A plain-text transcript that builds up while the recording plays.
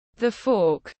The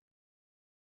fork.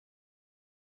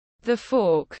 The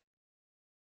fork.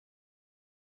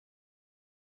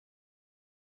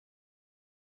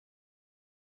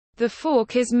 The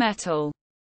fork is metal.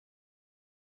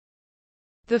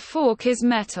 The fork is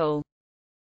metal.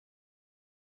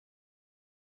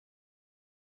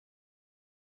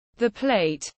 The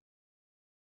plate.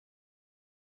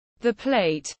 The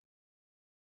plate.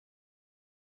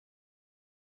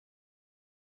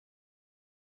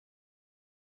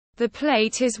 The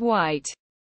plate is white.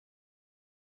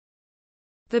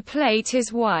 The plate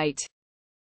is white.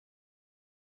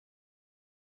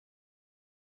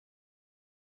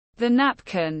 The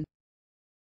napkin.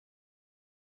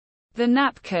 The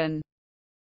napkin.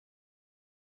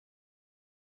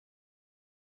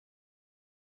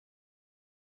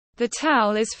 The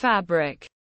towel is fabric.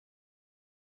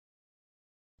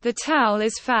 The towel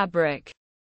is fabric.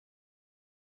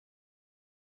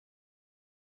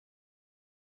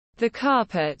 The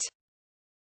carpet.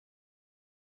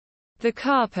 The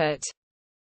carpet.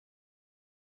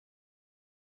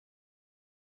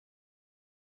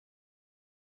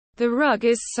 The rug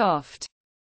is soft.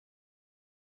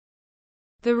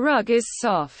 The rug is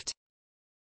soft.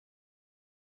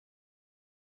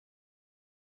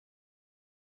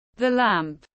 The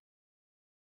lamp.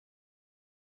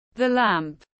 The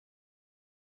lamp.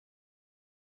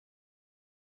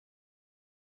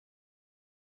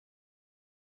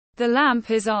 The lamp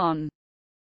is on.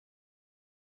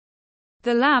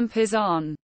 The lamp is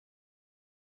on.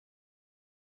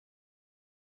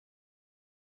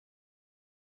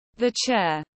 The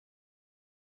chair.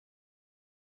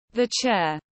 The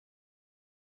chair.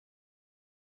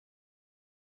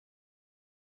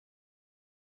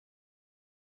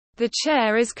 The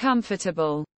chair is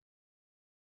comfortable.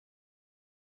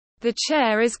 The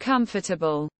chair is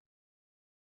comfortable.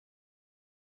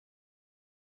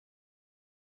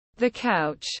 The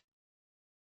couch.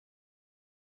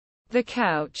 The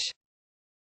couch.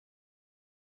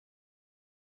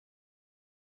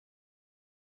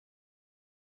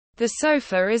 The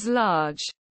sofa is large.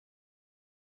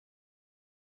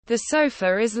 The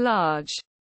sofa is large.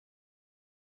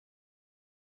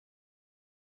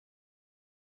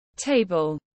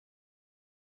 Table.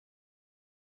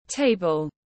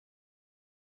 Table.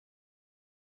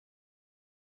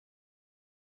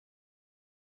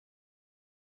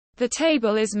 The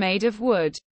table is made of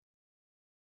wood.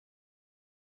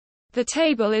 The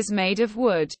table is made of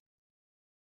wood.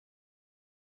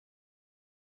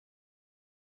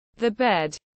 The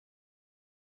bed.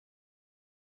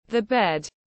 The bed.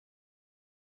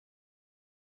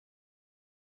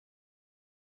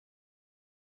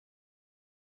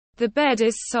 The bed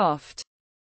is soft.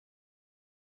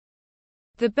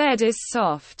 The bed is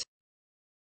soft.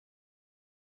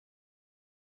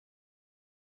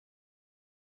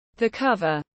 The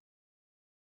cover.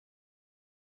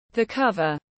 The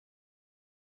cover.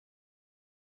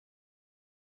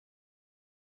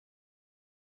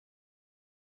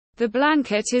 The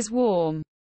blanket is warm.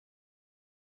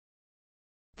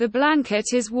 The blanket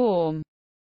is warm.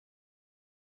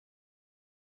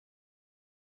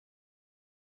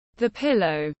 The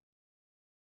pillow.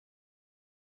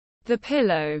 The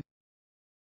pillow.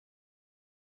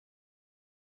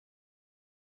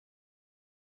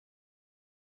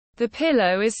 The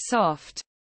pillow is soft.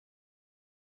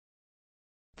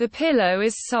 The pillow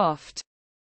is soft.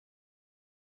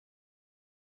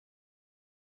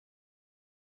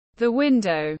 The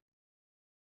window.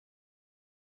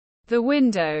 The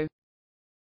window.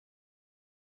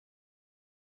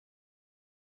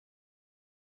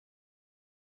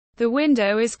 The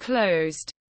window is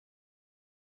closed.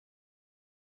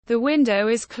 The window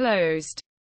is closed.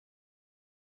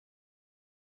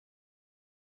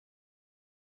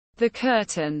 The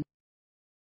curtain.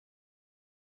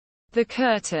 The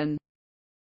curtain.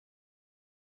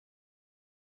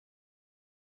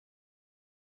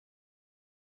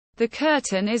 The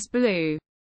curtain is blue.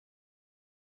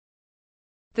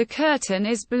 The curtain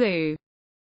is blue.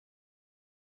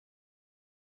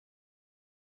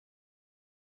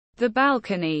 The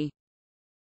balcony.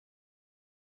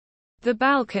 The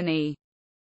balcony.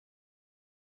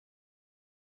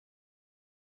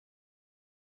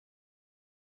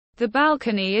 The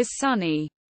balcony is sunny.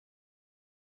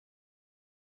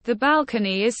 The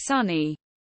balcony is sunny.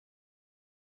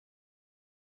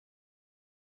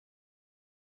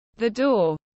 The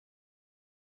door.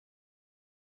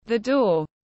 The door.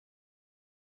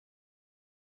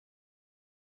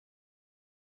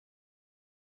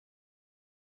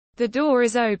 The door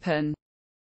is open.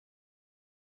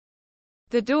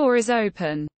 The door is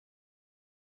open.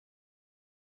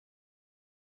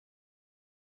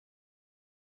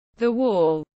 The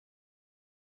wall.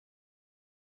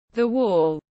 The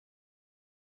wall.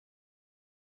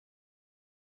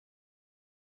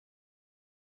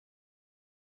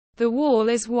 The wall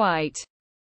is white.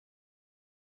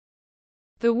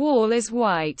 The wall is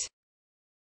white.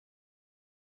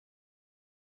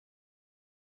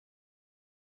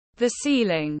 The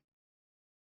ceiling.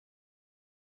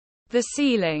 The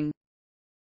ceiling.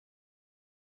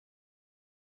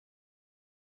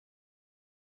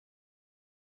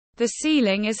 The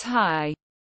ceiling is high.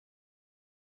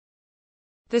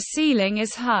 The ceiling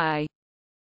is high.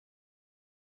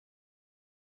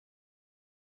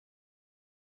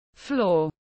 Floor.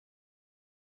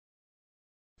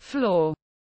 Floor.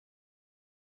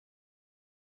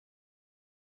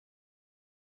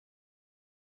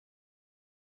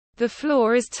 The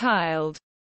floor is tiled.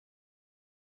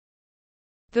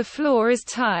 The floor is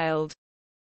tiled.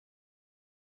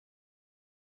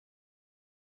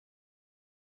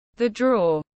 The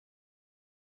drawer.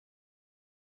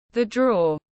 The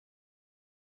drawer.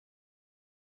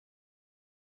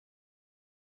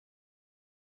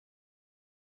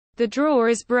 The drawer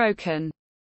is broken.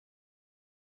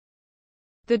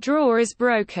 The drawer is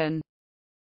broken.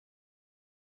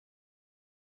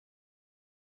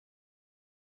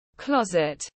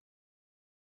 Closet.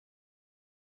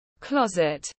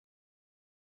 Closet.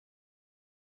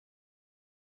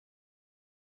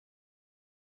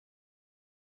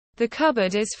 The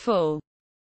cupboard is full.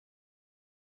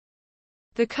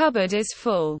 The cupboard is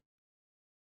full.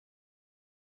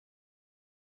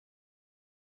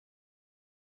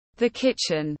 The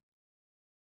kitchen.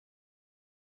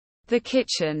 The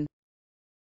kitchen.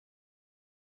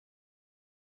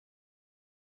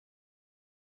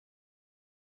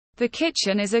 The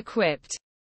kitchen is equipped.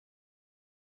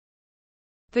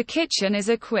 The kitchen is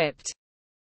equipped.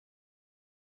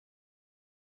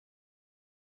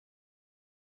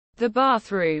 The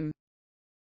bathroom.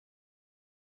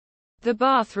 The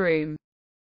bathroom.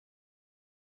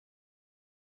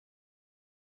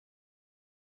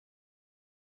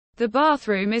 The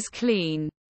bathroom is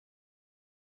clean.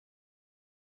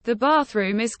 The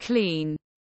bathroom is clean.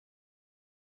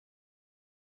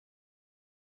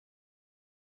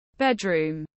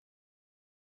 Bedroom.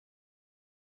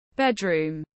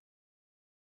 Bedroom.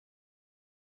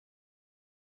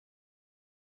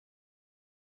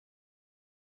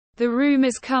 The room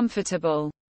is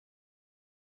comfortable.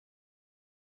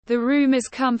 The room is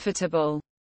comfortable.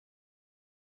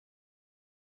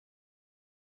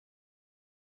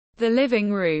 The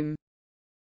living room.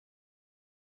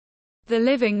 The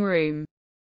living room.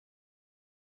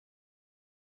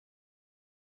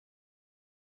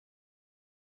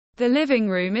 The living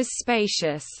room is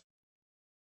spacious.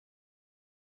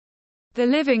 The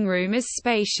living room is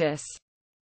spacious.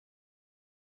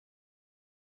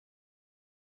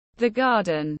 The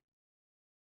garden.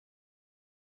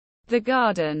 The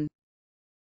garden.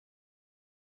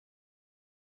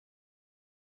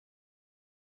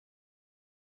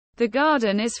 The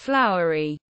garden is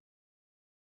flowery.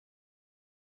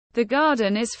 The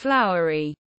garden is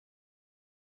flowery.